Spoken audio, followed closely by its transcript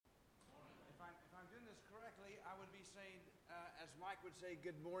saying, as Mike would say,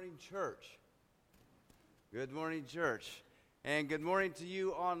 good morning, church. Good morning, church. And good morning to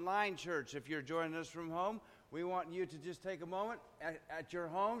you online, church. If you're joining us from home, we want you to just take a moment at your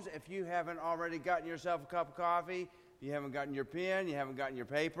homes. If you haven't already gotten yourself a cup of coffee, you haven't gotten your pen, you haven't gotten your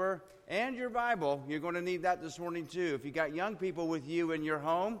paper, and your Bible, you're going to need that this morning too. If you got young people with you in your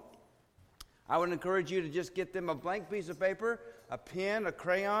home, I would encourage you to just get them a blank piece of paper, a pen, a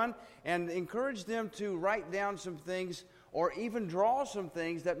crayon, and encourage them to write down some things or even draw some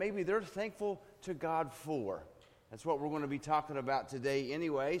things that maybe they're thankful to God for. That's what we're going to be talking about today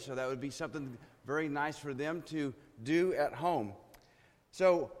anyway, so that would be something very nice for them to do at home.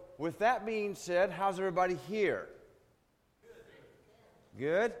 So with that being said, how's everybody here?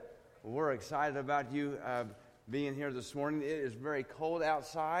 Good? Well, we're excited about you being here this morning. It is very cold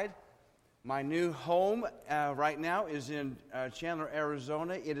outside. My new home right now is in Chandler,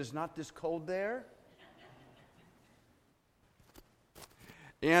 Arizona. It is not this cold there.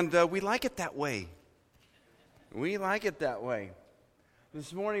 And we like it that way. We like it that way.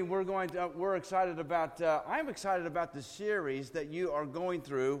 This morning we're excited about, I'm excited about the series that you are going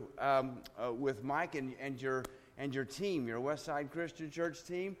through with Mike and your team, your Westside Christian Church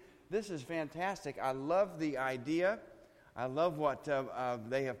team. This is fantastic. I love the idea. I love what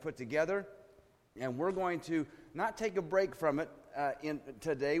they have put together, and we're going to not take a break from it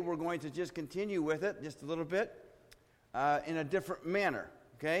today. We're going to just continue with it just a little bit in a different manner,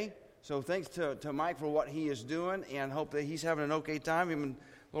 okay? So thanks to Mike for what he is doing, and hope that he's having an okay time, him and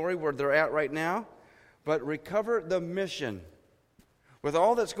Lori, where they're at right now. But recover the mission. With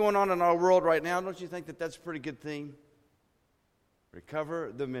all that's going on in our world right now, don't you think that that's a pretty good theme?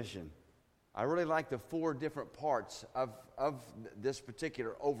 Recover the mission. I really like the 4 different parts of this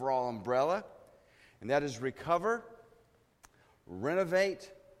particular overall umbrella, and that is recover,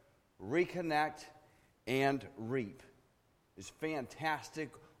 renovate, reconnect, and reap. It's fantastic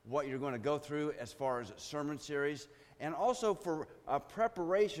what you're going to go through as far as a sermon series, and also for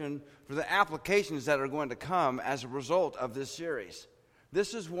preparation for the applications that are going to come as a result of this series.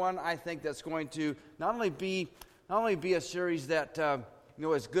 This is one I think that's going to not only be a series that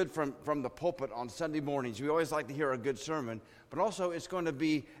is good from the pulpit on Sunday mornings. We always like to hear a good sermon, but also it's going to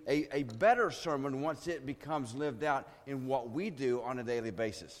be a better sermon once it becomes lived out in what we do on a daily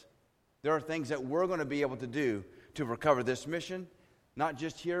basis. There are things that we're going to be able to do to recover this mission, not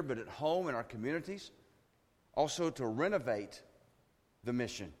just here, but at home in our communities. Also to renovate the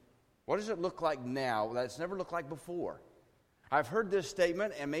mission. What does it look like now that it's never looked like before? I've heard this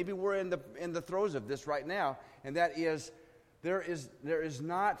statement, and maybe we're in the throes of this right now, and that is, there is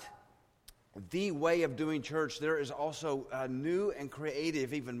not the way of doing church. There is also new and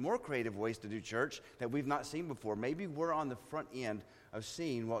creative, even more creative ways to do church that we've not seen before. Maybe we're on the front end of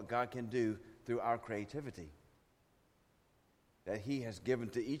seeing what God can do through our creativity that He has given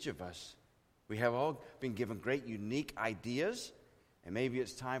to each of us. We have all been given great, unique ideas, and maybe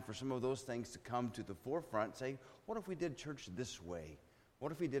it's time for some of those things to come to the forefront. Say, what if we did church this way?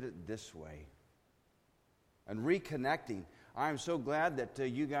 What if we did it this way? And reconnecting. I'm so glad that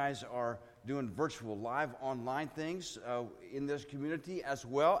you guys are doing virtual live online things in this community as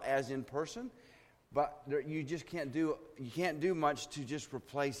well as in person. But you just can't do much to just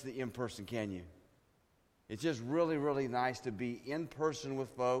replace the in-person, can you? It's just really, really nice to be in person with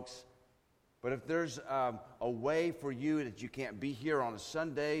folks. But if there's a way for you that you can't be here on a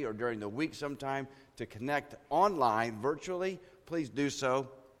Sunday or during the week sometime to connect online, virtually, please do so.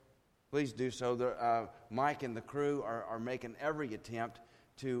 Please do so. Mike and the crew are making every attempt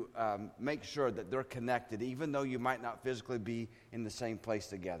to make sure that they're connected, even though you might not physically be in the same place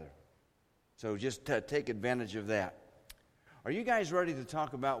together. So just take advantage of that. Are you guys ready to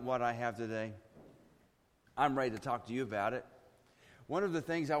talk about what I have today? I'm ready to talk to you about it. One of the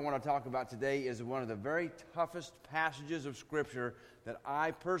things I want to talk about today is one of the very toughest passages of Scripture that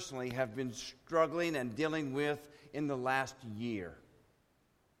I personally have been struggling and dealing with in the last year,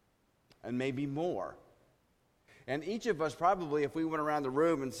 and maybe more. And each of us probably, if we went around the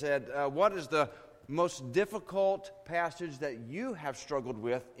room and said, what is the most difficult passage that you have struggled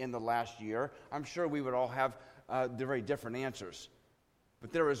with in the last year, I'm sure we would all have very different answers.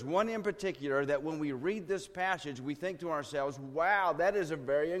 But there is one in particular that when we read this passage, we think to ourselves, wow, that is a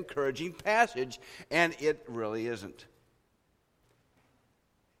very encouraging passage, and it really isn't.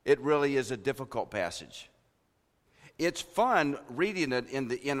 It really is a difficult passage. It's fun reading it in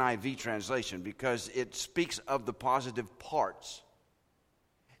the NIV translation because it speaks of the positive parts.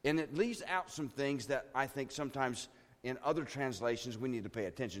 And it leaves out some things that I think sometimes in other translations we need to pay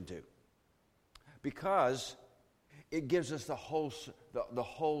attention to. Because it gives us the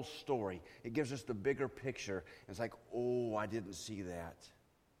whole story. It gives us the bigger picture. It's like, oh, I didn't see that.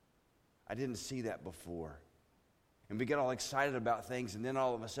 I didn't see that before. And we get all excited about things, and then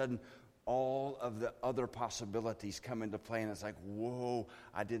all of a sudden, all of the other possibilities come into play, and it's like, whoa,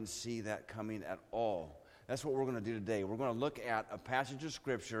 I didn't see that coming at all. That's what we're going to do today. We're going to look at a passage of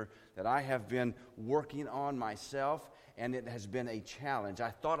Scripture that I have been working on myself, and it has been a challenge. I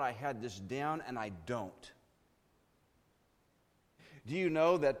thought I had this down, and I don't. Do you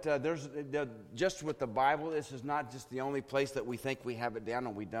know that just with the Bible, this is not just the only place that we think we have it down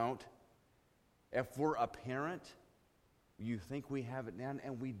and we don't? If we're a parent, you think we have it down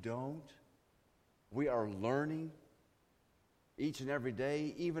and we don't. We are learning each and every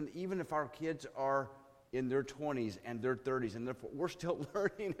day, even if our kids are in their 20s and their 30s, and we're still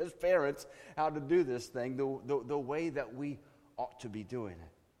learning as parents how to do this thing the way that we ought to be doing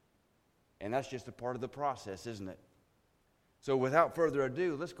it. And that's just a part of the process, isn't it? So without further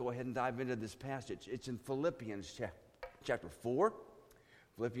ado, let's go ahead and dive into this passage. It's in Philippians chapter 4.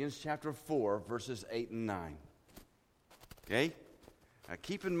 Philippians chapter 4, verses 8 and 9. Okay? Now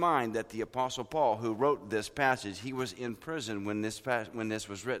keep in mind that the Apostle Paul, who wrote this passage, he was in prison when this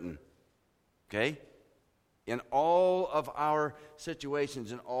was written. Okay? In all of our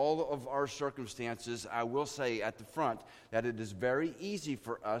situations, in all of our circumstances, I will say at the front that it is very easy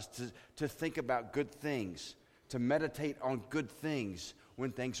for us to think about good things, to meditate on good things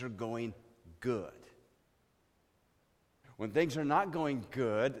when things are going good. When things are not going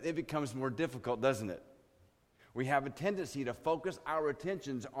good, it becomes more difficult, doesn't it? We have a tendency to focus our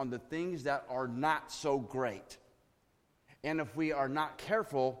attentions on the things that are not so great. And if we are not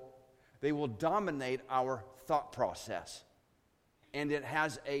careful, they will dominate our thought process. And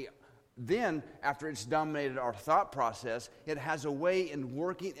then after it's dominated our thought process, it has a way in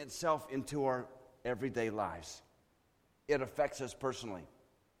working itself into our everyday lives. It affects us personally.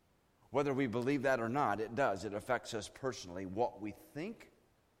 Whether we believe that or not, it does. It affects us personally, what we think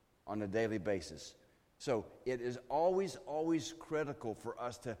on a daily basis. So it is always, always critical for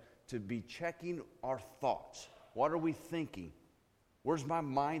us to be checking our thoughts. What are we thinking? Where's my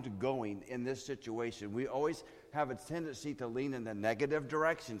mind going in this situation? We always have a tendency to lean in the negative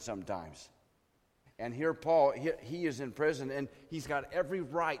direction sometimes. And here Paul, he is in prison, and he's got every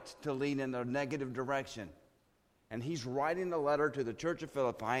right to lean in the negative direction. And he's writing a letter to the church of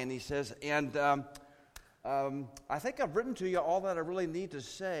Philippi, and he says, I think I've written to you all that I really need to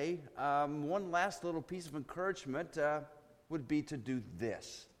say. One last little piece of encouragement would be to do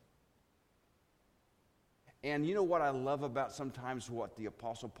this. And you know what I love about sometimes what the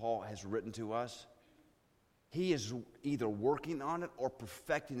Apostle Paul has written to us? He is either working on it or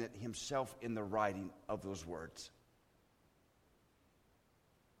perfecting it himself in the writing of those words.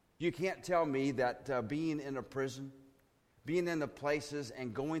 You can't tell me that being in a prison, being in the places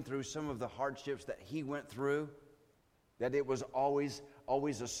and going through some of the hardships that he went through, that it was always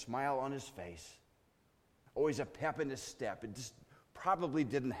a smile on his face, always a pep in his step. It just probably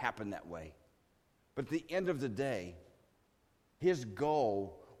didn't happen that way. But at the end of the day, his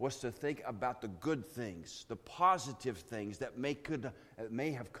goal was to think about the good things, the positive things that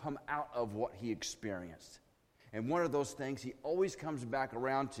may have come out of what he experienced. And one of those things he always comes back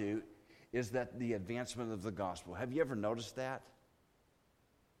around to is that the advancement of the gospel. Have you ever noticed that?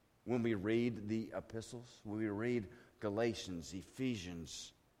 When we read the epistles, when we read Galatians,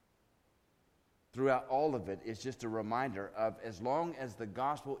 Ephesians, throughout all of it, it's just a reminder of as long as the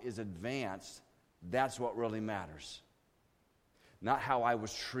gospel is advanced, that's what really matters. Not how I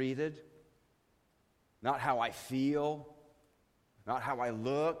was treated, not how I feel, not how I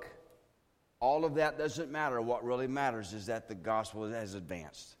look. All of that doesn't matter. What really matters is that the gospel has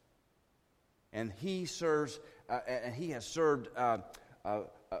advanced. And he has served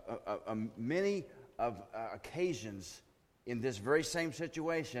many of occasions in this very same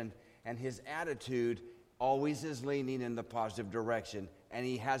situation, and his attitude always is leaning in the positive direction, and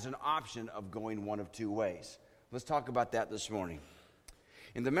he has an option of going one of two ways. Let's talk about that this morning.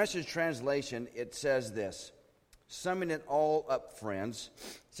 In the Message translation, it says this: summing it all up, friends,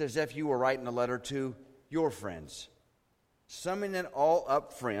 it says if you were writing a letter to your friends. Summing it all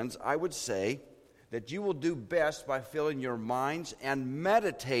up, friends, I would say that you will do best by filling your minds and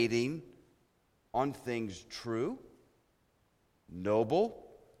meditating on things true, noble,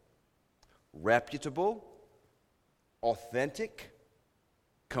 reputable, authentic,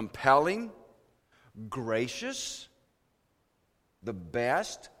 compelling, gracious, the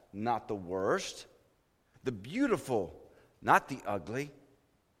best, not the worst, the beautiful, not the ugly,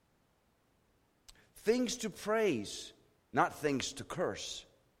 things to praise, not things to curse,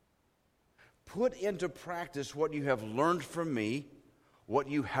 Put into practice what you have learned from me, what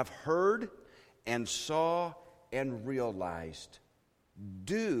you have heard and saw and realized.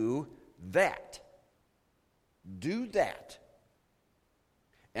 Do that. Do that.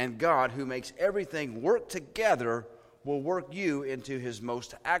 And God, who makes everything work together, will work you into his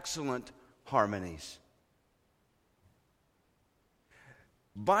most excellent harmonies.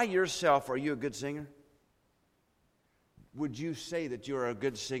 By yourself, are you a good singer? Would you say that you're a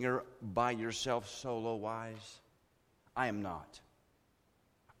good singer by yourself, solo-wise? I am not.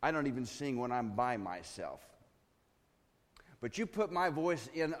 I don't even sing when I'm by myself. But you put my voice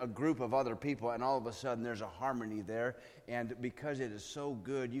in a group of other people, and all of a sudden there's a harmony there. And because it is so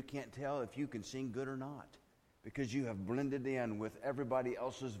good, you can't tell if you can sing good or not, because you have blended in with everybody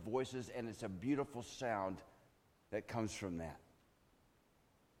else's voices, and it's a beautiful sound that comes from that.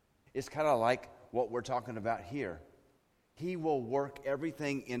 It's kind of like what we're talking about here. He will work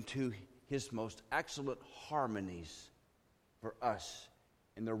everything into his most excellent harmonies for us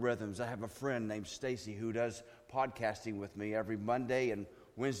in the rhythms. I have a friend named Stacy who does podcasting with me every Monday and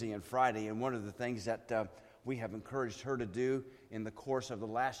Wednesday and Friday. And one of the things that we have encouraged her to do in the course of the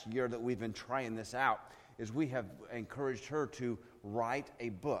last year that we've been trying this out is we have encouraged her to write a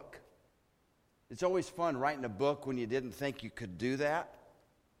book. It's always fun writing a book when you didn't think you could do that.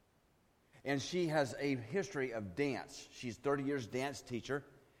 And she has a history of dance. She's 30 years dance teacher.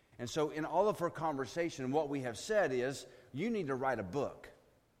 And so in all of her conversation, what we have said is, you need to write a book.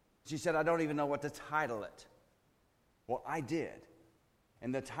 She said, I don't even know what to title it. Well, I did.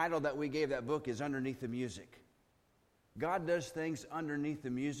 And the title that we gave that book is Underneath the Music. God does things underneath the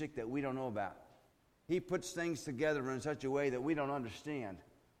music that we don't know about. He puts things together in such a way that we don't understand.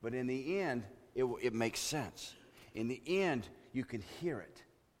 But in the end, it makes sense. In the end, you can hear it.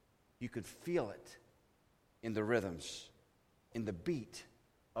 You could feel it in the rhythms, in the beat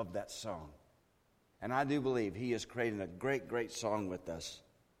of that song. And I do believe he is creating a great, great song with us.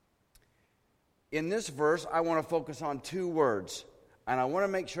 In this verse, I want to focus on two words, and I want to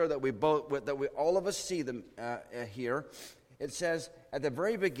make sure that all of us see them here. It says at the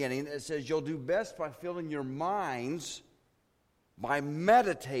very beginning, it says you'll do best by filling your minds by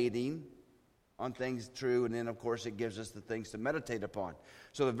meditating on things true, and then, of course, it gives us the things to meditate upon.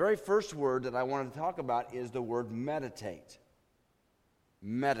 So the very first word that I wanted to talk about is the word meditate.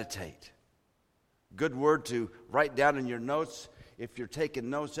 Meditate. Good word to write down in your notes. If you're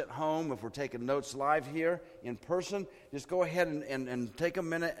taking notes at home, if we're taking notes live here in person, just go ahead and take a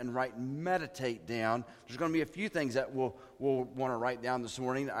minute and write meditate down. There's going to be a few things that we'll want to write down this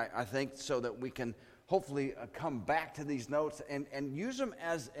morning, I think, so that we can hopefully come back to these notes and use them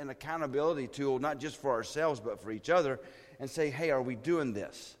as an accountability tool, not just for ourselves, but for each other, and say, hey, are we doing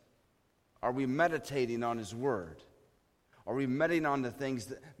this? Are we meditating on his word? Are we meditating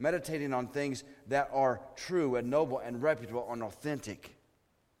on things that are true and noble and reputable and authentic?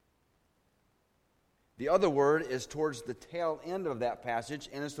 The other word is towards the tail end of that passage,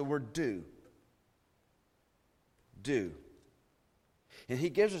 and it's the word do. Do. And he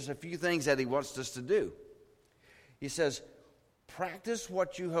gives us a few things that he wants us to do. He says, practice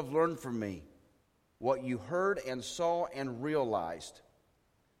what you have learned from me, what you heard and saw and realized.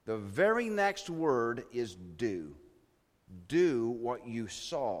 The very next word is do. Do what you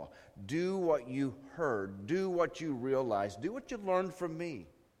saw. Do what you heard. Do what you realized. Do what you learned from me.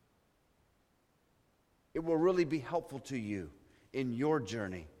 It will really be helpful to you in your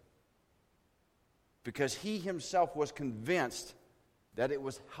journey, because he himself was convinced that it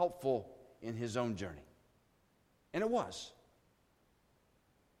was helpful in his own journey. And it was.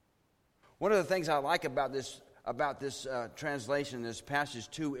 One of the things I like about this translation, this passage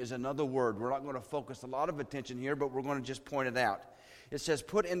too, is another word. We're not going to focus a lot of attention here, but we're going to just point it out. It says,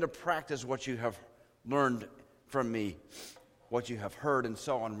 put into practice what you have learned from me, what you have heard and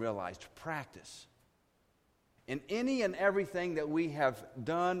saw and realized. Practice. In any and everything that we have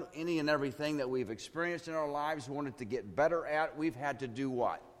done, any and everything that we've experienced in our lives, wanted to get better at, we've had to do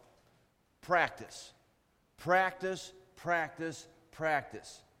what? Practice. Practice, practice,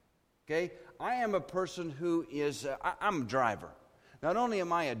 practice. Okay? I am a person who is, I'm a driver. Not only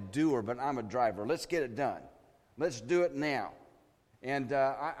am I a doer, but I'm a driver. Let's get it done. Let's do it now. And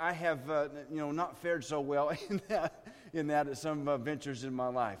I have, not fared so well in that at some ventures in my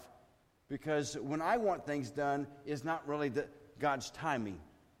life. Because when I want things done, it's not really God's timing.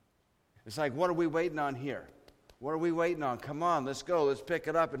 It's like, what are we waiting on here? What are we waiting on? Come on, let's go. Let's pick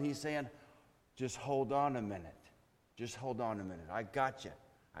it up. And he's saying, just hold on a minute. Just hold on a minute. I got you.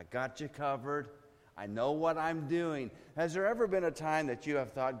 I got you covered. I know what I'm doing. Has there ever been a time that you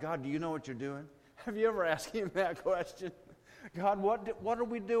have thought, God, do you know what you're doing? Have you ever asked him that question? God, what are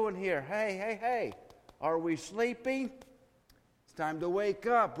we doing here? Hey. Are we sleeping? It's time to wake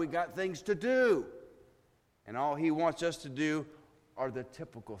up. We got things to do. And all he wants us to do are the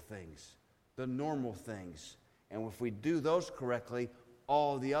typical things, the normal things. And if we do those correctly,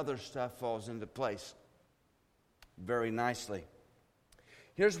 all the other stuff falls into place very nicely.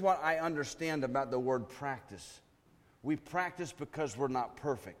 Here's what I understand about the word practice. We practice because we're not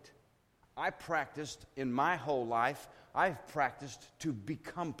perfect. I practiced in my whole life. I've practiced to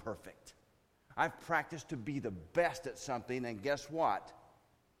become perfect. I've practiced to be the best at something, and guess what?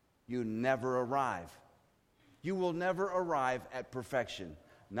 You never arrive. You will never arrive at perfection,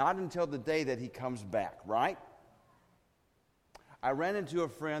 not until the day that he comes back, right? I ran into a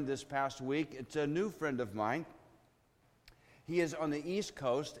friend this past week. It's a new friend of mine. He is on the East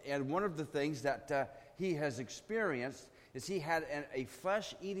Coast, and one of the things that he has experienced is he had a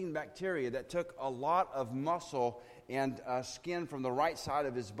flesh-eating bacteria that took a lot of muscle and skin from the right side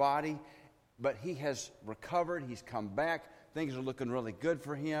of his body, but he has recovered. He's come back. Things are looking really good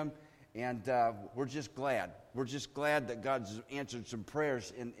for him, and we're just glad. We're just glad that God's answered some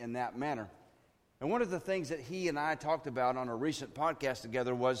prayers in that manner. And one of the things that he and I talked about on a recent podcast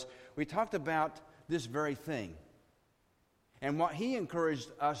together was we talked about this very thing. And what he encouraged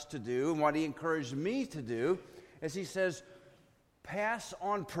us to do, and what he encouraged me to do, is he says, pass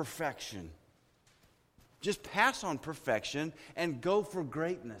on perfection. Just pass on perfection and go for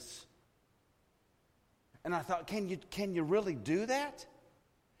greatness. And I thought, can you really do that?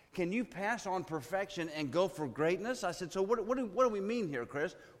 Can you pass on perfection and go for greatness? I said, so what do we mean here,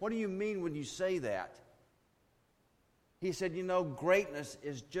 Chris? What do you mean when you say that? He said, greatness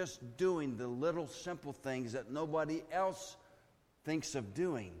is just doing the little simple things that nobody else thinks of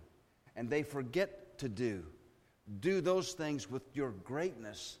doing, and they forget to do. Do those things with your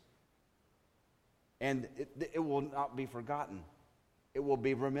greatness, and it will not be forgotten. It will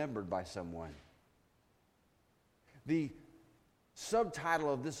be remembered by someone. The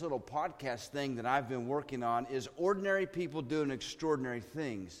subtitle of this little podcast thing that I've been working on is Ordinary People Doing Extraordinary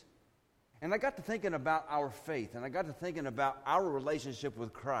Things. And I got to thinking about our faith, and I got to thinking about our relationship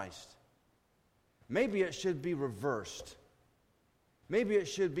with Christ. Maybe it should be reversed. Maybe it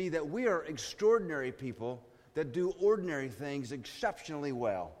should be that we are extraordinary people that do ordinary things exceptionally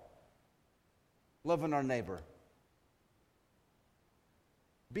well. Loving our neighbor.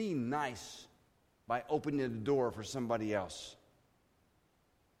 Being nice by opening the door for somebody else.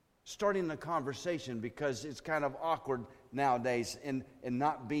 Starting a conversation because it's kind of awkward nowadays in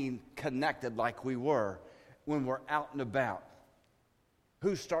not being connected like we were when we're out and about.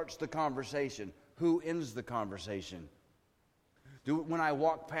 Who starts the conversation? Who ends the conversation? When I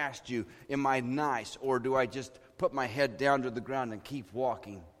walk past you, am I nice, or do I just put my head down to the ground and keep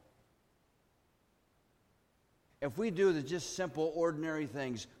walking? If we do the just simple, ordinary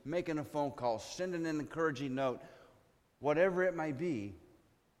things, making a phone call, sending an encouraging note, whatever it may be,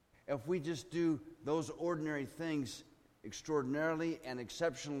 if we just do those ordinary things extraordinarily and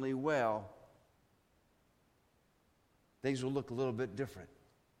exceptionally well, things will look a little bit different.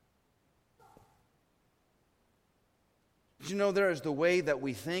 But there is the way that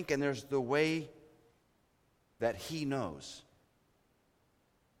we think, and there's the way that He knows.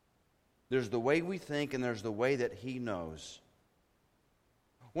 There's the way we think, and there's the way that He knows.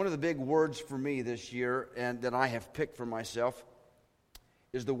 One of the big words for me this year, and that I have picked for myself,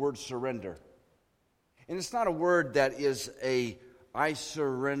 is the word surrender. And it's not a word that is I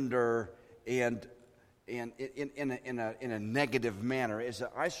surrender and in a negative manner. It's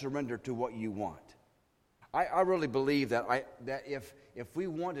I surrender to what you want. I really believe that if we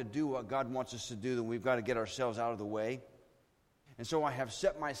want to do what God wants us to do, then we've got to get ourselves out of the way. And so I have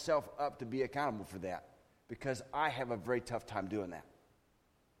set myself up to be accountable for that, because I have a very tough time doing that.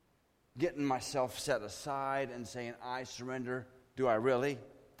 Getting myself set aside and saying, I surrender. Do I really?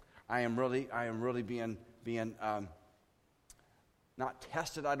 I am really being not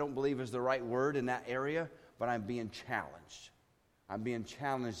tested, I don't believe is the right word in that area, but I'm being challenged. I'm being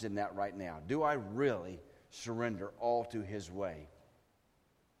challenged in that right now. Do I really surrender all to His way?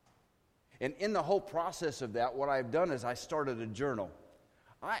 And in the whole process of that, what I've done is I started a journal.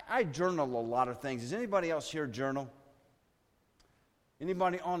 I journal a lot of things. Does anybody else here journal?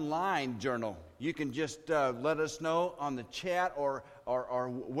 Anybody online journal? You can just let us know on the chat or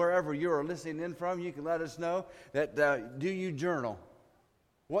wherever you are listening in from. You can let us know that do you journal?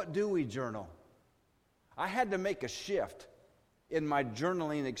 What do we journal? I had to make a shift in my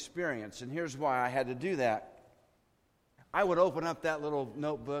journaling experience, and here's why I had to do that. I would open up that little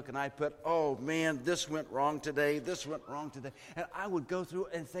notebook and I'd put, oh man, this went wrong today, and I would go through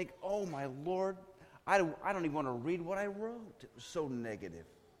and think, oh my Lord, I don't even want to read what I wrote. It was so negative.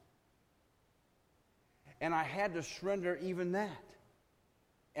 And I had to surrender even that.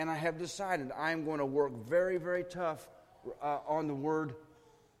 And I have decided I'm going to work very, very tough on the word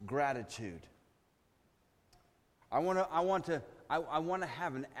gratitude. I want to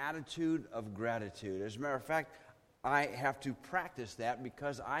have an attitude of gratitude. As a matter of fact, I have to practice that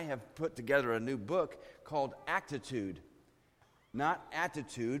because I have put together a new book called Actitude. Not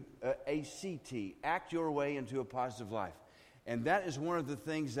attitude, A-C-T. Act your way into a positive life. And that is one of the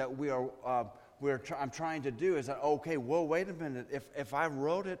things that I'm trying to do is that, okay, well, wait a minute. If I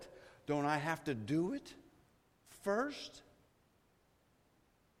wrote it, don't I have to do it first?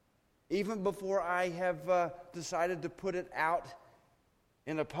 Even before I have decided to put it out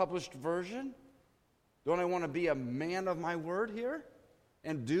in a published version? Don't I want to be a man of my word here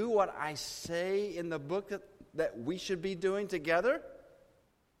and do what I say in the book that we should be doing together?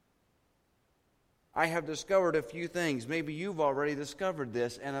 I have discovered a few things. Maybe you've already discovered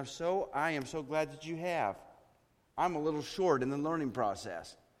this, and if so, I am so glad that you have. I'm a little short in the learning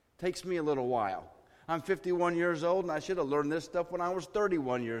process. It takes me a little while. I'm 51 years old, and I should have learned this stuff when I was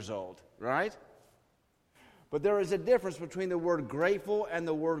 31 years old, right? But there is a difference between the word grateful and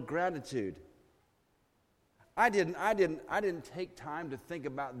the word gratitude. I didn't take time to think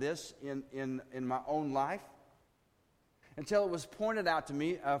about this in my own life until it was pointed out to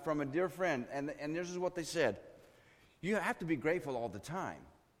me from a dear friend. And this is what they said. You have to be grateful all the time,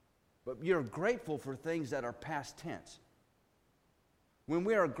 but you're grateful for things that are past tense. When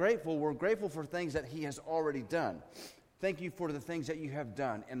we are grateful, we're grateful for things that He has already done. Thank you for the things that you have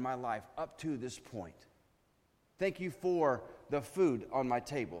done in my life up to this point. Thank you for the food on my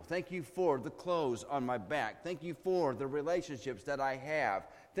table. Thank you for the clothes on my back. Thank you for the relationships that I have.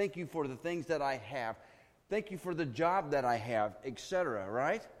 Thank you for the things that I have. Thank you for the job that I have, etc.,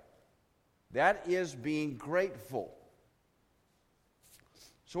 right? That is being grateful.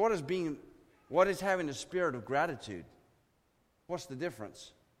 So what is having a spirit of gratitude? What's the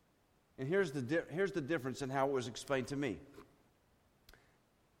difference? And here's the difference in how it was explained to me.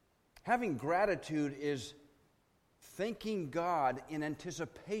 Having gratitude is thanking God in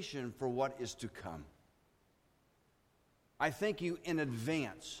anticipation for what is to come. I thank you in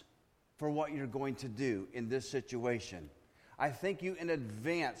advance for what you're going to do in this situation. I thank you in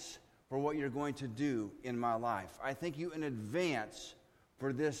advance for what you're going to do in my life. I thank you in advance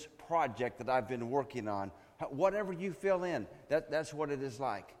for this project that I've been working on. Whatever you fill in, that's what it is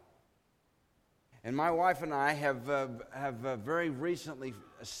like. And my wife and I have very recently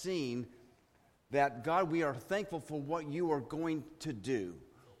seen that, God, we are thankful for what you are going to do.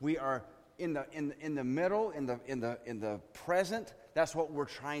 We are in the middle, in the present. That's what we're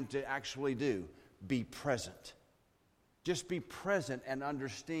trying to actually do. Be present. Just be present and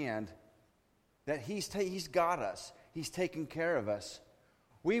understand that He's got us. He's taken care of us.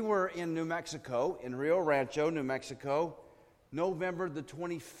 We were in New Mexico, in Rio Rancho, New Mexico, November the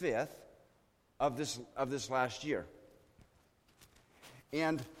 25th of this last year.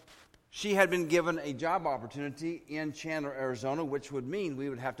 And she had been given a job opportunity in Chandler, Arizona, which would mean we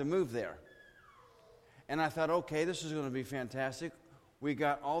would have to move there. And I thought, okay, this is going to be fantastic. We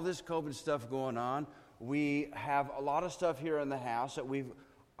got all this COVID stuff going on. We have a lot of stuff here in the house that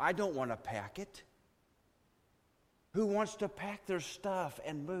I don't want to pack it. Who wants to pack their stuff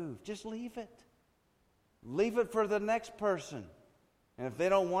and move? Just leave it. Leave it for the next person. And if they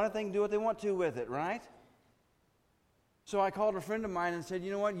don't want it, they can do what they want to with it, right? So I called a friend of mine and said,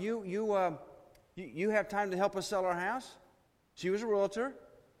 you know what, you have time to help us sell our house? She was a realtor.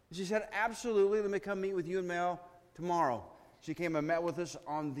 She said, absolutely, let me come meet with you and Mel tomorrow. She came and met with us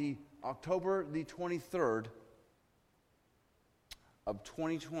on the October the 23rd of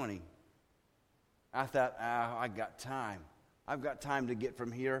 2020. I thought, I got time. I've got time to get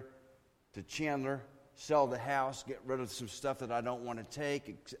from here to Chandler, sell the house, get rid of some stuff that I don't want to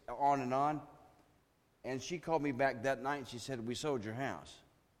take, on and on. And she called me back that night and she said, we sold your house.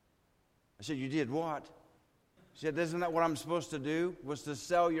 I said, you did what? She said, isn't that what I'm supposed to do, was to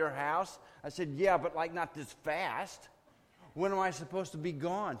sell your house? I said, yeah, but like not this fast. When am I supposed to be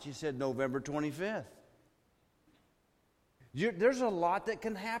gone? She said, November 25th. There's a lot that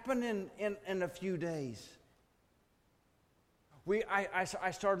can happen in a few days.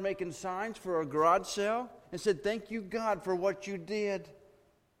 I started making signs for a garage sale and said, thank you, God, for what you did.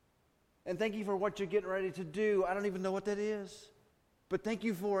 And thank you for what you're getting ready to do. I don't even know what that is, but thank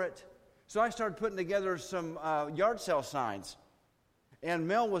you for it. So I started putting together some yard sale signs. And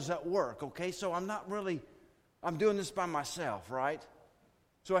Mel was at work, okay? So I'm doing this by myself, right?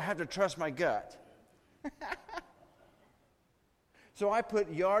 So I have to trust my gut. So I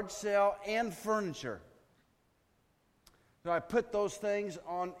put yard sale and furniture. So I put those things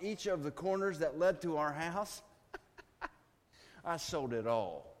on each of the corners that led to our house. I sold it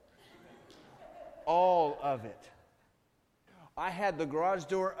all. All of it. I had the garage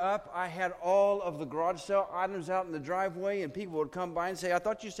door up. I had all of the garage sale items out in the driveway, and people would come by and say, I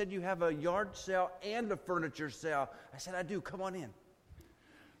thought you said you have a yard sale and a furniture sale. I said, I do. Come on in.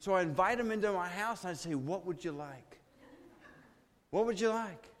 So I invite them into my house, and I say, what would you like? What would you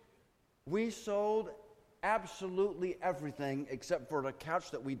like? We sold absolutely everything except for the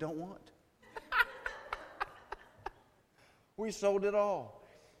couch that we don't want. We sold it all.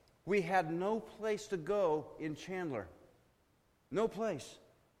 We had no place to go in Chandler. No place.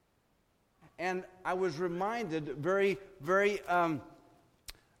 And I was reminded very, very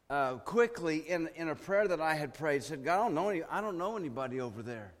quickly in a prayer that I had prayed, said, God, I don't know anybody over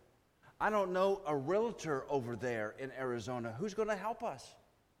there. I don't know a realtor over there in Arizona. Who's going to help us?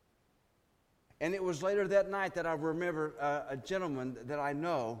 And it was later that night that I remember a gentleman that I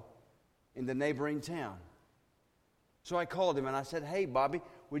know in the neighboring town. So I called him and I said, hey, Bobby,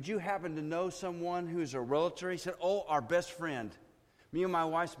 would you happen to know someone who's a realtor? He said, oh, our best friend. Me and my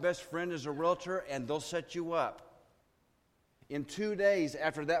wife's best friend is a realtor, and they'll set you up. In 2 days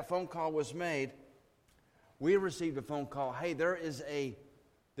after that phone call was made, we received a phone call. Hey, there is a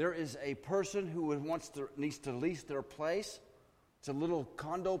person who needs to lease their place. It's a little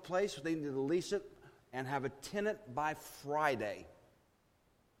condo place. They need to lease it and have a tenant by Friday.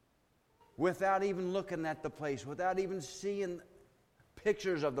 Without even looking at the place, without even seeing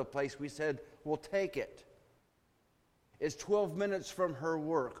pictures of the place, we said, we'll take it. It's 12 minutes from her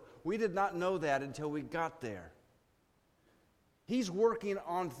work. We did not know that until we got there. He's working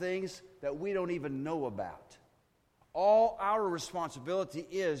on things that we don't even know about. All our responsibility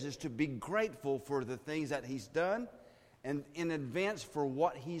is to be grateful for the things that he's done and in advance for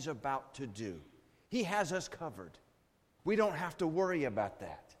what he's about to do. He has us covered. We don't have to worry about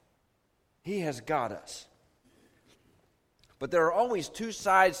that. He has got us. But there are always two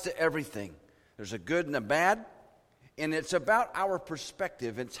sides to everything. There's a good and a bad. And it's about our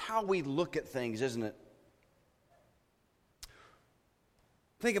perspective. It's how we look at things, isn't it?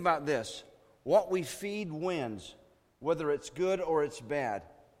 Think about this. What we feed wins, whether it's good or it's bad.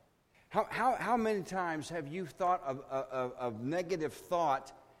 How many times have you thought of negative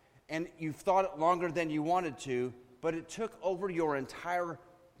thought, and you've thought it longer than you wanted to, but it took over your entire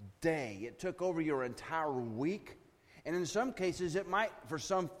day. It took over your entire week. And in some cases, it might, for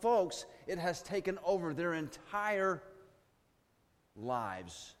some folks, it has taken over their entire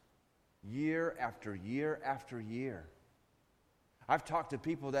lives, year after year after year. I've talked to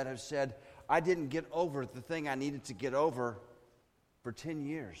people that have said, I didn't get over the thing I needed to get over for 10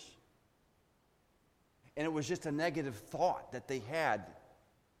 years. And it was just a negative thought that they had,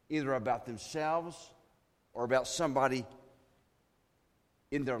 either about themselves or about somebody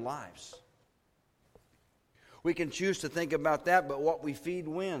in their lives. We can choose to think about that, but what we feed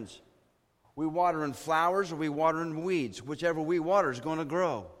wins. We water in flowers or we water in weeds. Whichever we water is going to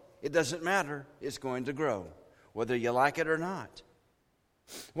grow. It doesn't matter. It's going to grow, whether you like it or not.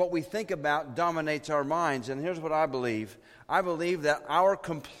 What we think about dominates our minds, and here's what I believe. I believe that our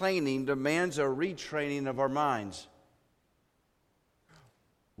complaining demands a retraining of our minds.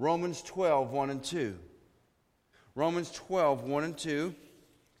 Romans 12, 1 and 2. Romans 12, 1 and 2.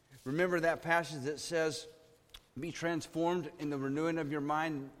 Remember that passage that says, be transformed in the renewing of your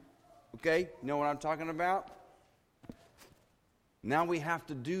mind. Okay? You know what I'm talking about? Now we have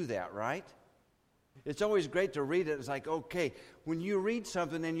to do that, right? It's always great to read it. It's like, okay, when you read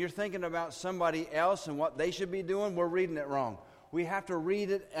something and you're thinking about somebody else and what they should be doing, we're reading it wrong. We have to read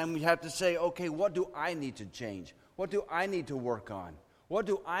it and we have to say, okay, what do I need to change? What do I need to work on? What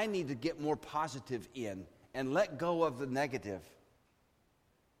do I need to get more positive in and let go of the negative?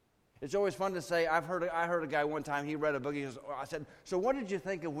 It's always fun to say, I heard a guy one time, he read a book. I said, so what did you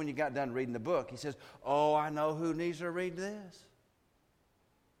think of when you got done reading the book? He says, oh, I know who needs to read this.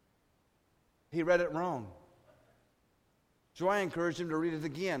 He read it wrong. So I encouraged him to read it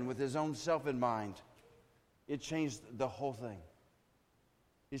again with his own self in mind. It changed the whole thing.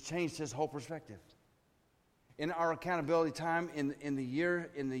 It changed his whole perspective. In our accountability time, in the year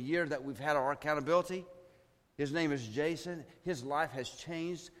that we've had our accountability, his name is Jason. His life has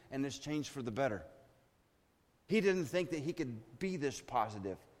changed, and it's changed for the better. He didn't think that he could be this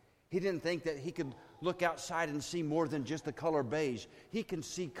positive. He didn't think that he could look outside and see more than just the color beige. He can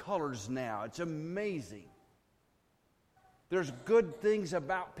see colors now. It's amazing. There's good things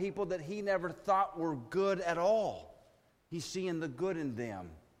about people that he never thought were good at all. He's seeing the good in them.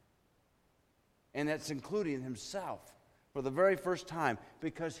 And that's including himself. for the very first time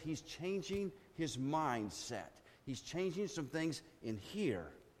because he's changing his mindset. He's changing some things in here.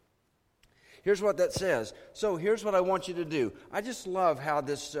 Here's what that says. So here's what I want you to do. I just love how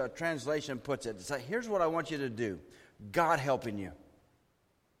this translation puts it. It's like, here's what I want you to do. God helping you.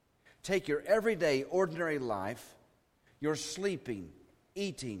 Take your everyday, ordinary life, your sleeping,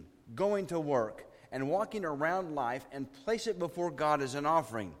 eating, going to work, and walking around life and place it before God as an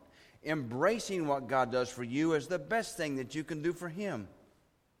offering. Embracing what God does for you as the best thing that you can do for Him.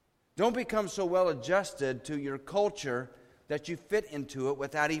 Don't become so well adjusted to your culture that you fit into it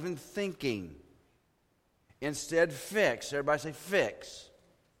without even thinking. Instead, fix. Everybody say fix.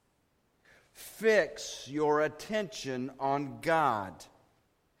 Fix your attention on God.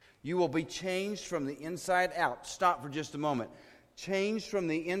 You will be changed from the inside out. Stop for just a moment. Changed from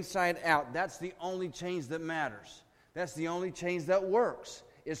the inside out. That's the only change that matters. That's the only change that works.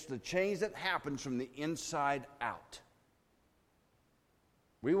 It's the change that happens from the inside out.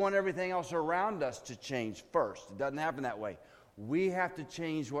 We want everything else around us to change first. It doesn't happen that way. We have to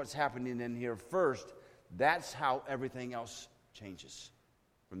change what's happening in here first. That's how everything else changes.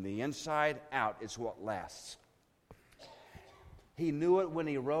 From the inside out, it's what lasts. He knew it when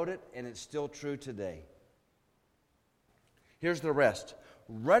he wrote it, and it's still true today. Here's the rest.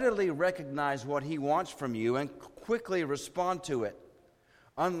 Readily recognize what he wants from you and quickly respond to it.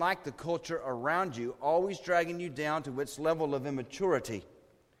 Unlike the culture around you, always dragging you down to its level of immaturity.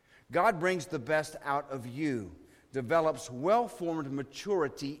 God brings the best out of you, develops well-formed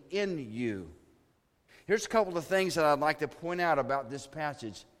maturity in you. Here's a couple of things that I'd like to point out about this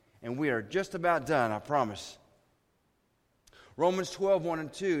passage, and we are just about done, I promise. Romans 12, 1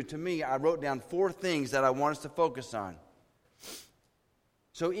 and 2, to me, I wrote down 4 things that I want us to focus on.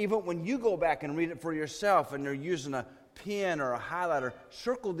 So even when you go back and read it for yourself and you're using a pen or a highlighter,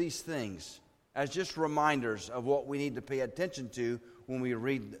 circle these things as just reminders of what we need to pay attention to when we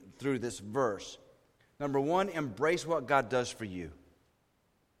read through this verse. Number 1, embrace what God does for you.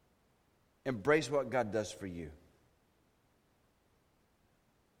 Embrace what God does for you.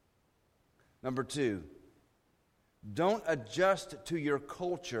 Number 2, don't adjust to your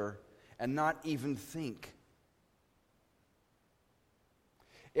culture and not even think.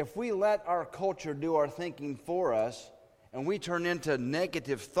 If we let our culture do our thinking for us and we turn into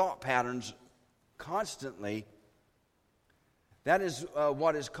negative thought patterns constantly, that is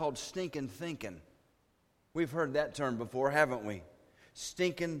what is called stinking thinking. We've heard that term before, haven't we?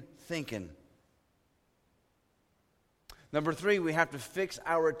 Stinking thinking. Number 3, we have to fix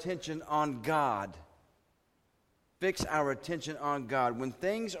our attention on God. Fix our attention on God. When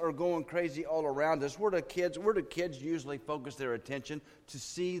things are going crazy all around us, where do kids usually focus their attention? To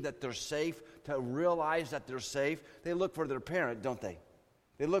see that they're safe, to realize that they're safe. They look for their parent, don't they?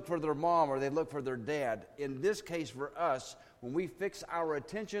 They look for their mom or they look for their dad. In this case for us, when we fix our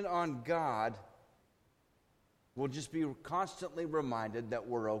attention on God, we'll just be constantly reminded that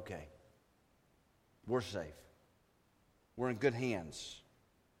we're okay. We're safe. We're in good hands.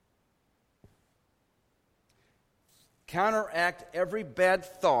 Counteract every bad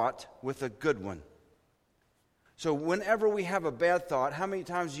thought with a good one. So whenever we have a bad thought, how many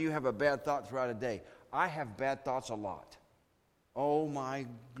times do you have a bad thought throughout a day? I have bad thoughts a lot. Oh my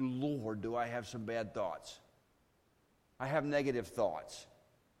Lord, do I have some bad thoughts. I have negative thoughts.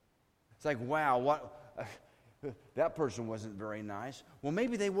 It's like, wow, that person wasn't very nice. Well,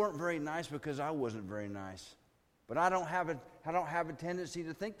 maybe they weren't very nice because I wasn't very nice. But I don't have a tendency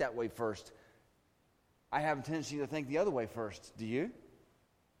to think that way first. I have a tendency to think the other way first. Do you?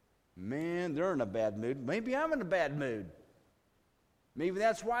 Man, they're in a bad mood. Maybe I'm in a bad mood. Maybe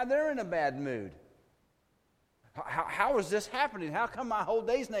that's why they're in a bad mood. How is this happening? How come my whole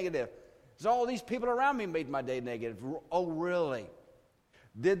day's negative? Because all these people around me made my day negative. Oh, really?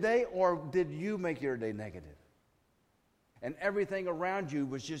 Did they, or did you make your day negative? And everything around you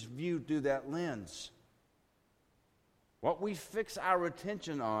was just viewed through that lens. What we fix our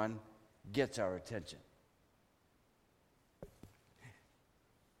attention on gets our attention.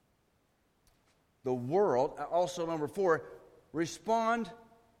 The world, also number 4, respond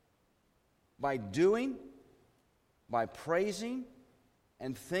by doing, by praising,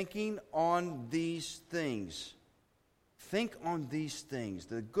 and thinking on these things. Think on these things,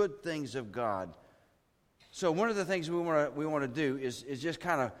 the good things of God. So one of the things we want to do is just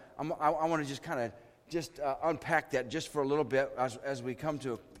kind of, I want to just kind of unpack that just for a little bit as we come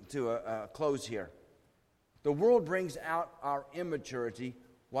to a close here. The world brings out our immaturity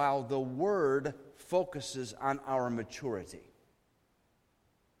while the Word focuses on our maturity.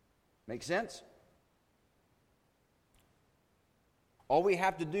 Make sense? All we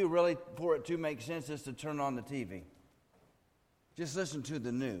have to do really for it to make sense is to turn on the TV. Just listen to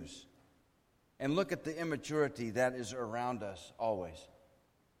the news and look at the immaturity that is around us always.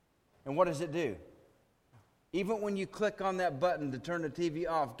 And what does it do? Even when you click on that button to turn the TV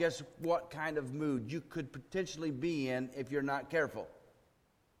off, guess what kind of mood you could potentially be in if you're not careful?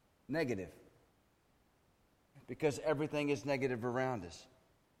 Negative. Because everything is negative around us.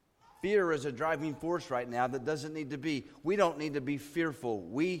 Fear is a driving force right now that doesn't need to be. We don't need to be fearful.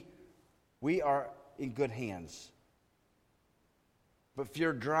 We are in good hands. But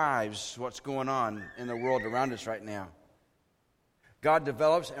fear drives what's going on in the world around us right now. God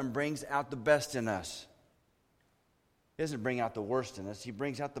develops and brings out the best in us. He doesn't bring out the worst in us. He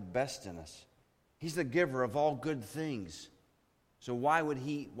brings out the best in us. He's the giver of all good things. So why would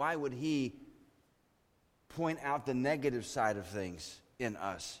he point out the negative side of things in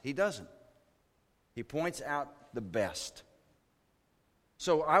us? He doesn't. He points out the best.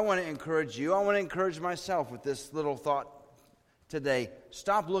 So I want to encourage you. I want to encourage myself with this little thought today.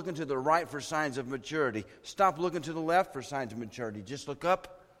 Stop looking to the right for signs of maturity. Stop looking to the left for signs of maturity. Just look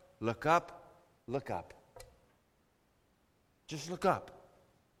up, look up, look up. Just look up.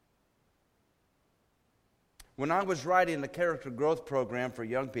 When I was writing the character growth program for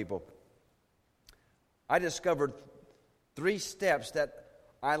young people, I discovered 3 steps that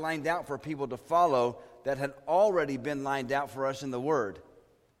I lined out for people to follow that had already been lined out for us in the Word.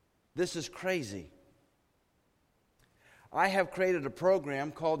 This is crazy. I have created a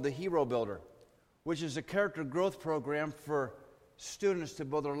program called the Hero Builder, which is a character growth program for students to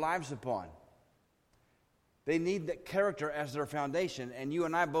build their lives upon. They need that character as their foundation, and you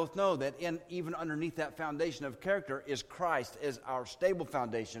and I both know that even underneath that foundation of character is Christ as our stable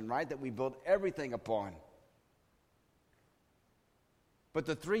foundation, right? That we build everything upon. But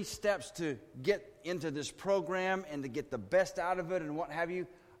the 3 steps to get into this program and to get the best out of it and what have you,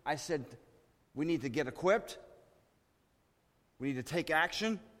 I said we need to get equipped. We need to take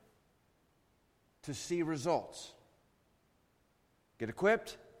action to see results. Get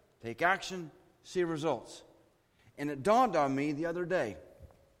equipped, take action, see results. And it dawned on me the other day.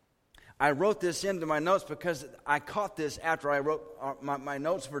 I wrote this into my notes because I caught this after I wrote my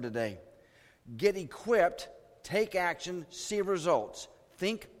notes for today. Get equipped, take action, see results.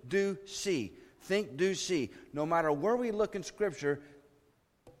 Think, do, see. Think, do, see. No matter where we look in Scripture,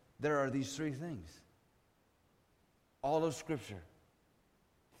 there are these 3 things. All of Scripture.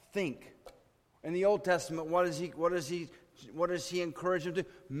 Think. In the Old Testament, what does he encourage them to do?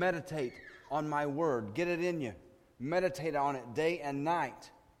 Meditate on my word. Get it in you. Meditate on it day and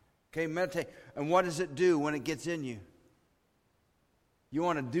night. Okay, meditate. And what does it do when it gets in you? You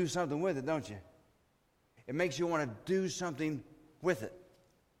want to do something with it, don't you? It makes you want to do something with it.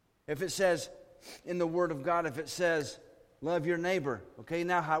 If it says in the Word of God, if it says, love your neighbor, okay,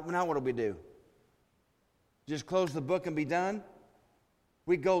 now what do we do? Just close the book and be done?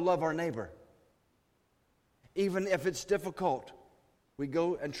 We go love our neighbor. Even if it's difficult, we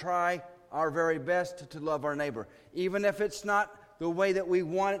go and try our very best to love our neighbor. Even if it's not the way that we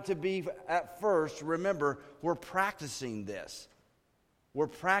want it to be at first, remember, we're practicing this. We're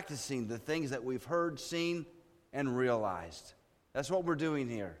practicing the things that we've heard, seen, and realized. That's what we're doing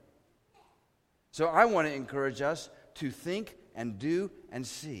here. So I want to encourage us to think and do and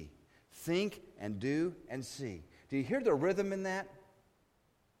see. Think and do and see. Do you hear the rhythm in that?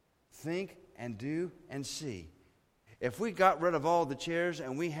 Think and do and see. If we got rid of all the chairs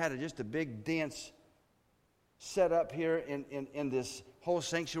and we had just a big dance set up here in this whole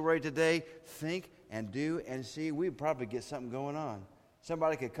sanctuary today, think and do and see, we'd probably get something going on.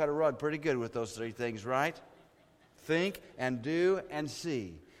 Somebody could cut a rug pretty good with those 3 things, right? Think and do and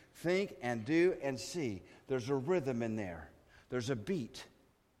see. Think and do and see. There's a rhythm in there. There's a beat.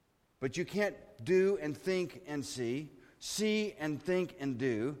 But you can't do and think and see and think and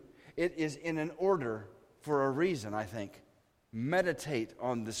do. It is in an order for a reason, I think. Meditate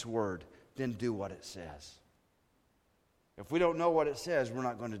on this word, then do what it says. If we don't know what it says, we're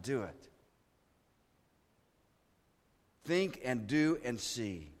not going to do it. Think and do and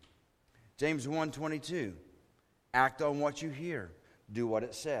see. James 1:22. Act on what you hear. Do what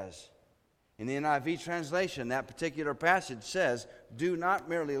it says. In the NIV translation, that particular passage says, do not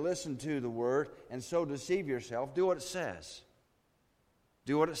merely listen to the word and so deceive yourself. Do what it says.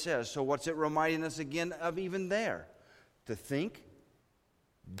 Do what it says. So what's it reminding us again of even there? To think,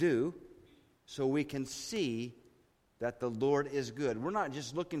 do, so we can see that the Lord is good. We're not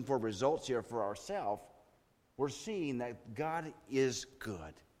just looking for results here for ourselves. We're seeing that God is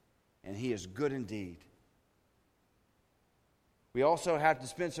good, and He is good indeed. We also have to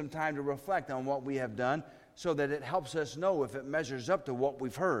spend some time to reflect on what we have done so that it helps us know if it measures up to what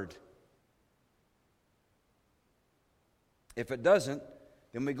we've heard. If it doesn't,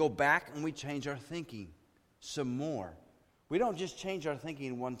 then we go back and we change our thinking some more. We don't just change our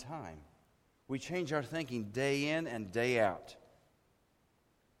thinking one time. We change our thinking day in and day out.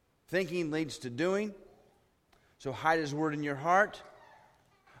 Thinking leads to doing, so hide His word in your heart.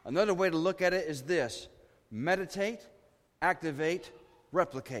 Another way to look at it is this: meditate, activate,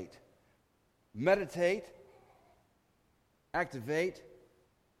 replicate. Meditate, activate,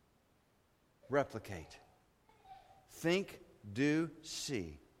 replicate. Think, do,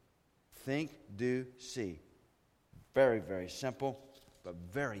 see. Think, do, see. Very, very simple, but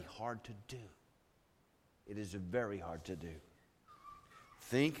very hard to do. It is very hard to do.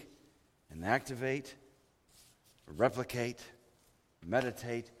 Think and activate, replicate,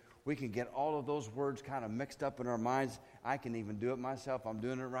 meditate. We can get all of those words kind of mixed up in our minds. I can even do it myself. I'm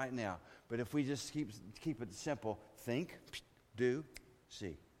doing it right now. But if we just keep it simple, think, do,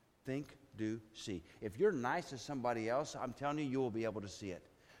 see. Think, do, see. If you're nice to somebody else, I'm telling you, you will be able to see it.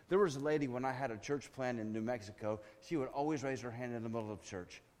 There was a lady when I had a church plant in New Mexico. She would always raise her hand in the middle of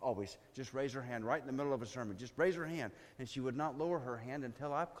church. Always. Just raise her hand right in the middle of a sermon. Just raise her hand. And she would not lower her hand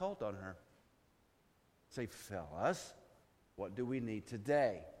until I called on her. Say, fellas, what do we need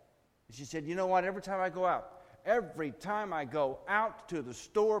today? And she said, you know what? Every time I go out to the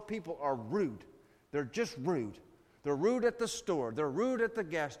store, people are rude. They're just rude. They're rude at the store. They're rude at the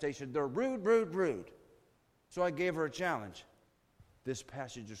gas station. They're rude, rude, rude. So I gave her a challenge. This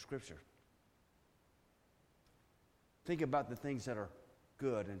passage of Scripture. Think about the things that are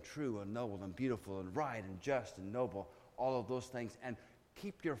good and true and noble and beautiful and right and just and noble, all of those things, and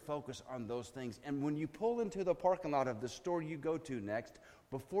keep your focus on those things. And when you pull into the parking lot of the store you go to next,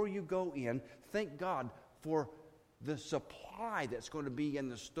 before you go in, thank God for the supply that's going to be in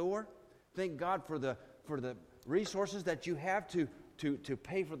the store. Thank God for the resources that you have to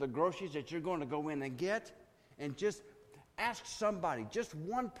pay for the groceries that you're going to go in and get. And just ask somebody, just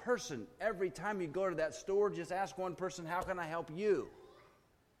one person, every time you go to that store, just ask one person, how can I help you?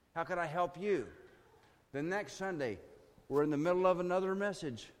 How can I help you? The next Sunday, we're in the middle of another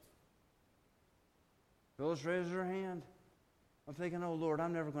message. Phyllis raises her hand. I'm thinking, oh Lord,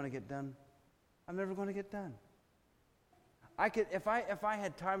 I'm never going to get done. I'm never going to get done. I could, if I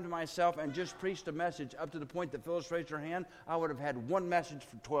had time to myself and just preached a message up to the point that Phyllis raised her hand, I would have had one message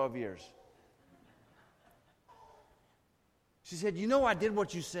for 12 years. She said, you know, I did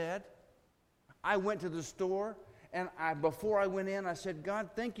what you said. I went to the store, and before I went in, I said, God,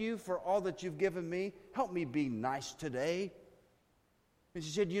 thank you for all that you've given me. Help me be nice today. And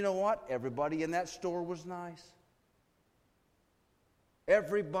she said, you know what? Everybody in that store was nice.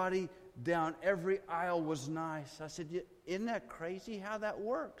 Everybody down every aisle was nice. I said, isn't that crazy how that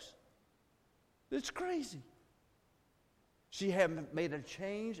works? It's crazy. She had made a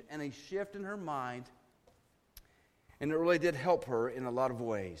change and a shift in her mind, and it really did help her in a lot of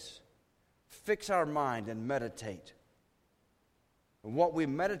ways. Fix our mind and meditate. And what we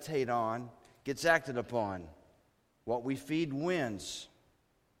meditate on gets acted upon. What we feed wins.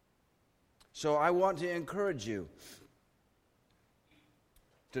 So I want to encourage you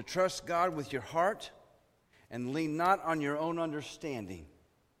to trust God with your heart and lean not on your own understanding,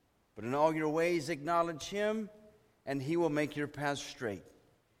 but in all your ways acknowledge Him, and He will make your path straight.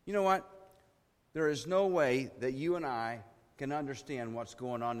 You know what? There is no way that you and I can understand what's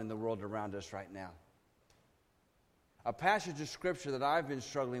going on in the world around us right now. A passage of Scripture that I've been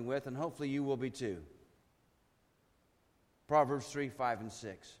struggling with, and hopefully you will be too. Proverbs 3, 5, and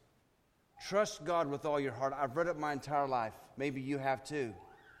 6. Trust God with all your heart. I've read it my entire life. Maybe you have too.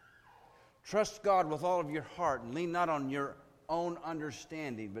 Trust God with all of your heart and lean not on your own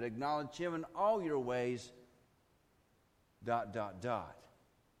understanding, but acknowledge Him in all your ways, ...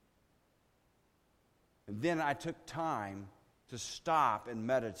 And then I took time to stop and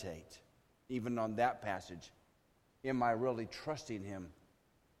meditate, even on that passage. Am I really trusting Him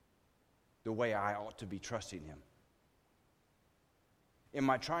the way I ought to be trusting Him? Am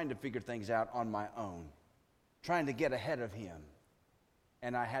I trying to figure things out on my own, trying to get ahead of Him?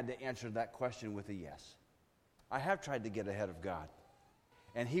 And I had to answer that question with a yes. I have tried to get ahead of God,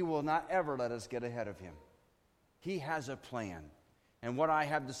 and He will not ever let us get ahead of Him. He has a plan. And what I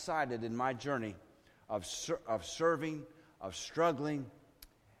have decided in my journey of serving, of struggling,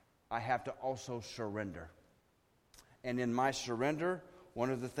 I have to also surrender. And in my surrender, one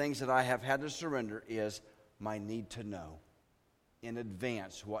of the things that I have had to surrender is my need to know in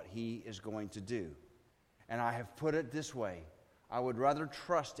advance what He is going to do. And I have put it this way: I would rather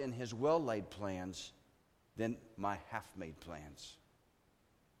trust in His well-laid plans than my half-made plans.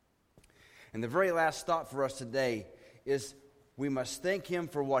 And the very last thought for us today is we must thank Him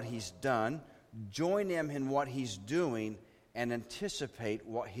for what He's done, join Him in what He's doing, and anticipate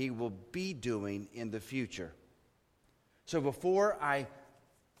what He will be doing in the future. So before I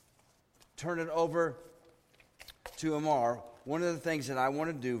turn it over to Amar, one of the things that I want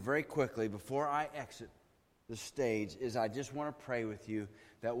to do very quickly before I exit the stage is I just want to pray with you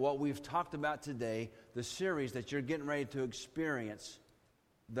that what we've talked about today, the series that you're getting ready to experience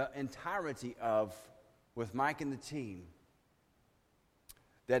the entirety of with Mike and the team,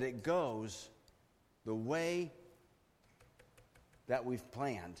 that it goes the way that we've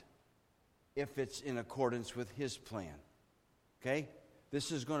planned, if it's in accordance with His plan. Okay?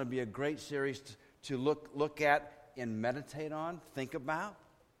 This is going to be a great series to look at and meditate on, think about,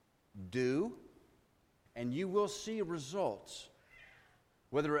 do, and you will see results,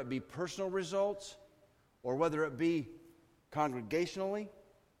 whether it be personal results or whether it be congregationally.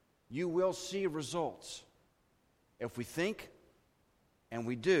 You will see results. If we think and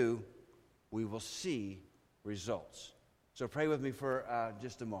we do, we will see results. So pray with me for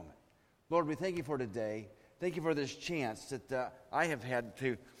just a moment. Lord, we thank You for today. Thank You for this chance that I have had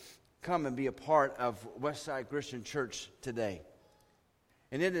to come and be a part of Westside Christian Church today.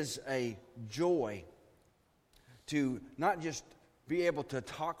 And it is a joy to not just be able to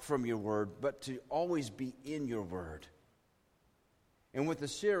talk from Your Word, but to always be in Your Word. And with the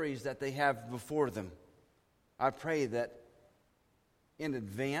series that they have before them, I pray that in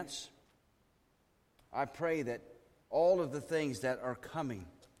advance, I pray that all of the things that are coming,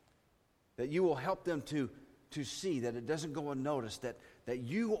 that You will help them to see that it doesn't go unnoticed, that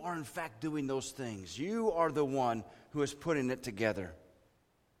You are in fact doing those things. You are the one who is putting it together.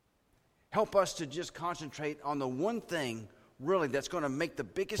 Help us to just concentrate on the one thing really that's going to make the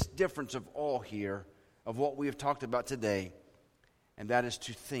biggest difference of all here, of what we have talked about today, and that is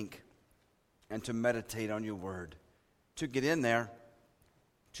to think and to meditate on Your Word, to get in there,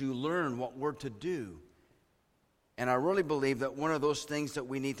 to learn what we're to do. And I really believe that one of those things that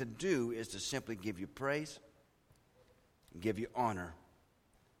we need to do is to simply give You praise and give You honor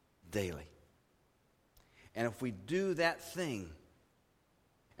daily. And if we do that thing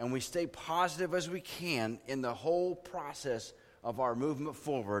and we stay positive as we can in the whole process of our movement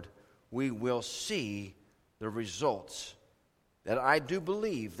forward, we will see the results that I do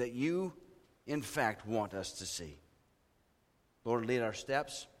believe that You, in fact, want us to see. Lord, lead our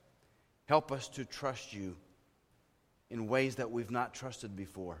steps. Help us to trust You in ways that we've not trusted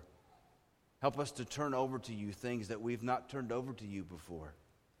before. Help us to turn over to You things that we've not turned over to You before,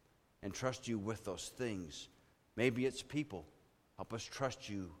 and trust You with those things. Maybe it's people. Help us trust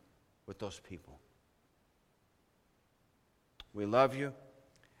You with those people. We love You,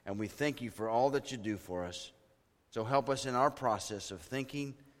 and we thank You for all that You do for us. So help us in our process of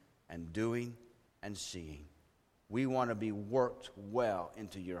thinking and doing and seeing. We want to be worked well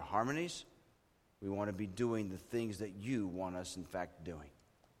into Your harmonies. We want to be doing the things that You want us, in fact, doing.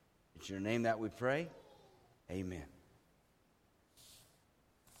 It's Your name that we pray. Amen.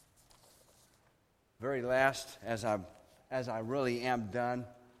 Very last, as I really am done,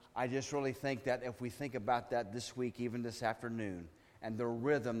 I just really think that if we think about that this week, even this afternoon, and the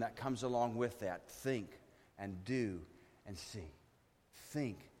rhythm that comes along with that, think and do and see.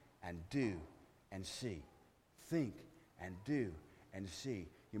 Think and do and see. Think and do and see.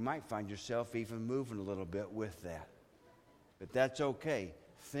 You might find yourself even moving a little bit with that. But that's okay.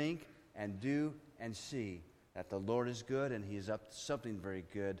 Think and do and see that the Lord is good, and He is up to something very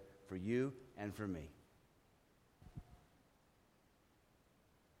good for you and for me.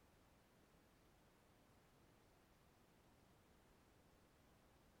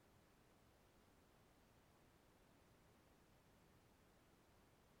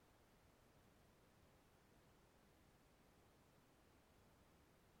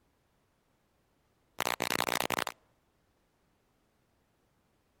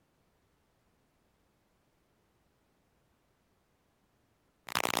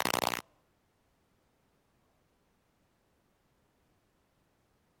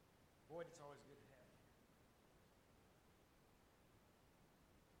 Boyd, it's always good to have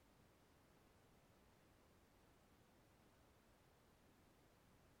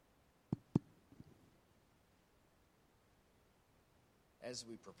you. As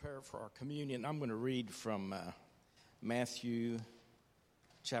we prepare for our communion, I'm going to read from Matthew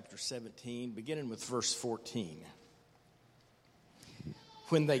chapter 17, beginning with verse 14.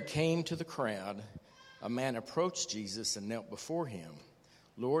 When they came to the crowd, a man approached Jesus and knelt before Him.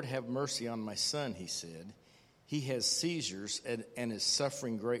 "Lord, have mercy on my son," he said. "He has seizures and is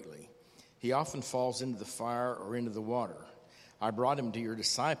suffering greatly. He often falls into the fire or into the water. I brought him to your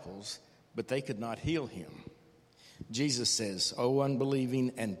disciples, but they could not heal him." Jesus says, "O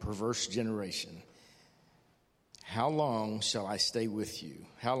unbelieving and perverse generation, How long shall I stay with you?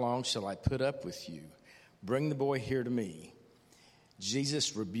 How long shall I put up with you? Bring the boy here to me."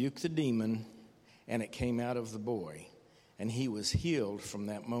 Jesus rebuked the demon, and it came out of the boy, and he was healed from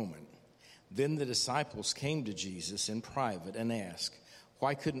that moment. Then the disciples came to Jesus in private and asked,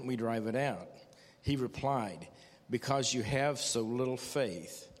 "Why couldn't we drive it out?" He replied, "Because you have so little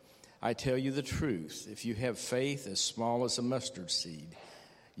faith. I tell you the truth, if you have faith as small as a mustard seed,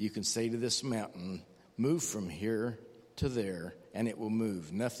 you can say to this mountain, 'Move from here to there,' and it will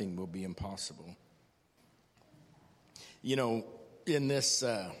move. Nothing will be impossible." You know, in this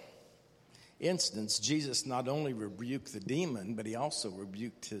instance, Jesus not only rebuked the demon, but he also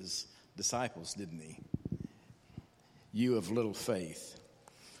rebuked his disciples, didn't he? You of little faith.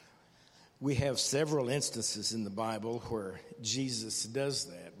 We have several instances in the Bible where Jesus does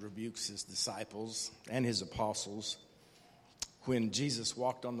that, rebukes his disciples and his apostles. When Jesus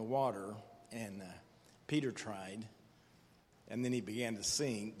walked on the water and Peter tried, and then he began to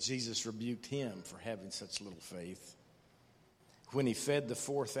sink, Jesus rebuked him for having such little faith. When he fed the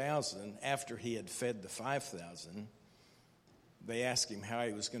 4,000, after he had fed the 5,000, they asked him how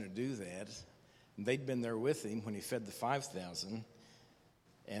he was going to do that. And they'd been there with him when he fed the 5,000.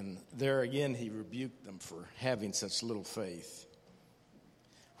 And there again, he rebuked them for having such little faith.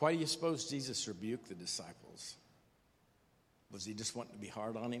 Why do you suppose Jesus rebuked the disciples? Was he just wanting to be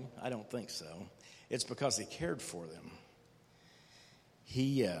hard on him? I don't think so. It's because he cared for them.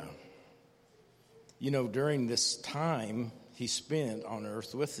 He, during this time he spent on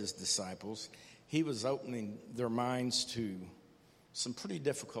earth with his disciples, he was opening their minds to some pretty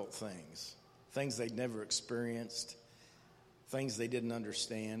difficult things they'd never experienced, things they didn't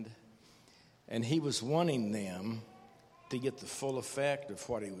understand. And he was wanting them to get the full effect of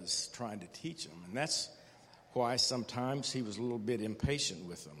what he was trying to teach them. And that's why sometimes he was a little bit impatient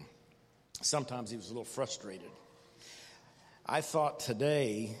with them. Sometimes he was a little frustrated. I thought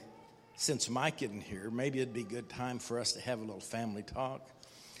today, since Mike isn't here, maybe it'd be a good time for us to have a little family talk.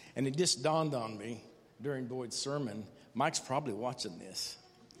 And it just dawned on me during Boyd's sermon, Mike's probably watching this.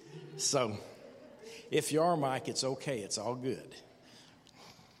 So if you are, Mike, it's okay. It's all good.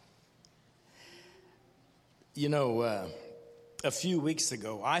 A few weeks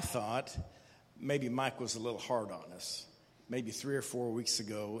ago, I thought maybe Mike was a little hard on us. Maybe 3 or 4 weeks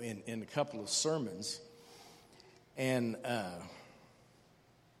ago in a couple of sermons. And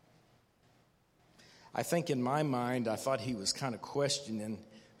I think in my mind, I thought he was kind of questioning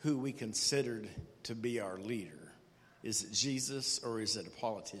who we considered to be our leader. Is it Jesus or is it a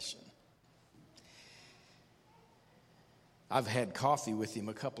politician? I've had coffee with him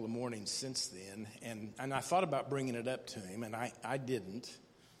a couple of mornings since then, and I thought about bringing it up to him, and I didn't.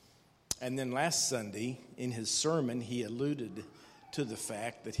 And then last Sunday, in his sermon, he alluded to the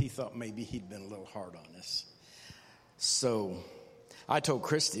fact that he thought maybe he'd been a little hard on us. So I told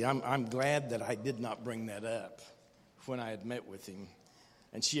Christy, I'm glad that I did not bring that up when I had met with him.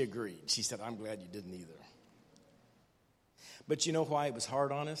 And she agreed. She said, "I'm glad you didn't either." But you know why he was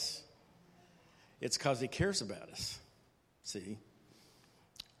hard on us? It's because he cares about us. See?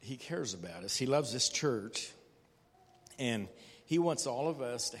 He cares about us. He loves this church. And he wants all of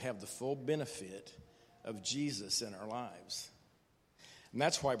us to have the full benefit of Jesus in our lives. And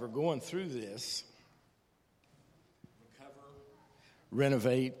that's why we're going through this. Recover,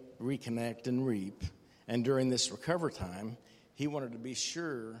 renovate, reconnect, and reap. And during this recover time, he wanted to be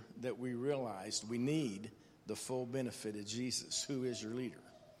sure that we realized we need the full benefit of Jesus, who is your leader.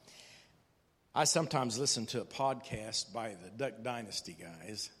 I sometimes listen to a podcast by the Duck Dynasty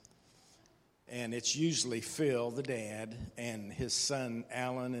guys, and it's usually Phil, the dad, and his son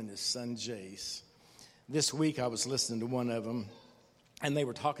Alan and his son Jace. This week I was listening to one of them, and they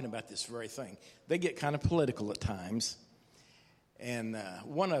were talking about this very thing. They get kind of political at times, and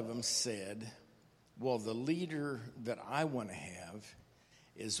one of them said, "Well, the leader that I want to have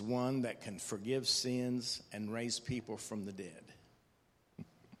is one that can forgive sins and raise people from the dead."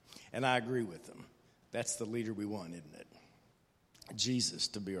 And I agree with them. That's the leader we want, isn't it? Jesus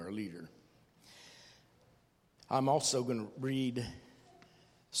to be our leader. I'm also going to read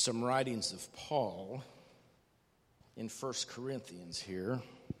some writings of Paul in 1 Corinthians here.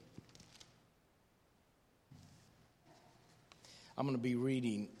 I'm going to be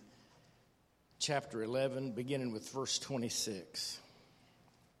reading chapter 11, beginning with verse 26.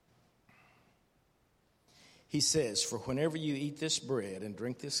 He says, "For whenever you eat this bread and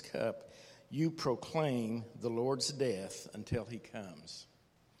drink this cup, you proclaim the Lord's death until he comes.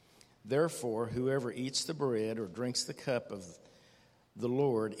 Therefore, whoever eats the bread or drinks the cup of the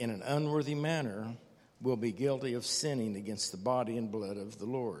Lord in an unworthy manner will be guilty of sinning against the body and blood of the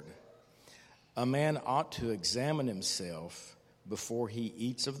Lord. A man ought to examine himself before he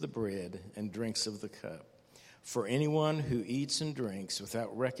eats of the bread and drinks of the cup. For anyone who eats and drinks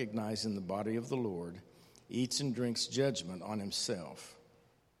without recognizing the body of the Lord eats and drinks judgment on himself.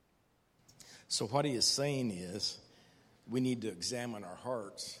 So what he is saying is we need to examine our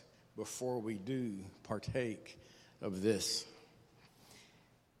hearts before we do partake of this.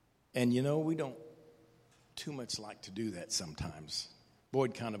 And we don't too much like to do that sometimes.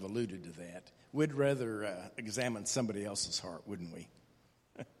 Boyd kind of alluded to that. We'd rather examine somebody else's heart, wouldn't we?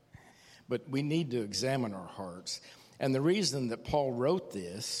 But we need to examine our hearts. And the reason that Paul wrote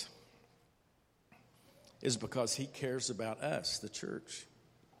this is because he cares about us, the church.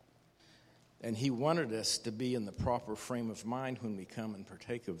 And he wanted us to be in the proper frame of mind when we come and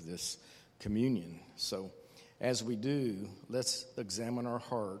partake of this communion. So as we do, let's examine our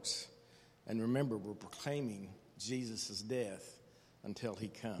hearts. And remember, we're proclaiming Jesus' death until he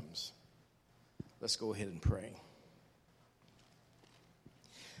comes. Let's go ahead and pray.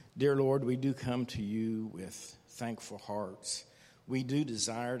 Dear Lord, we do come to you with thankful hearts. We do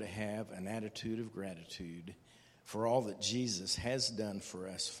desire to have an attitude of gratitude for all that Jesus has done for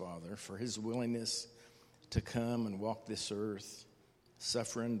us, Father, for his willingness to come and walk this earth,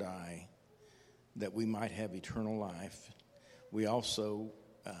 suffer and die, that we might have eternal life. We also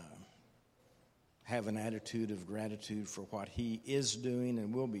have an attitude of gratitude for what he is doing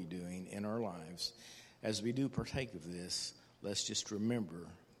and will be doing in our lives. As we do partake of this, let's just remember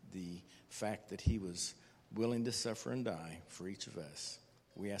the fact that he was willing to suffer and die for each of us.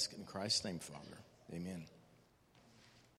 We ask it in Christ's name, Father. Amen.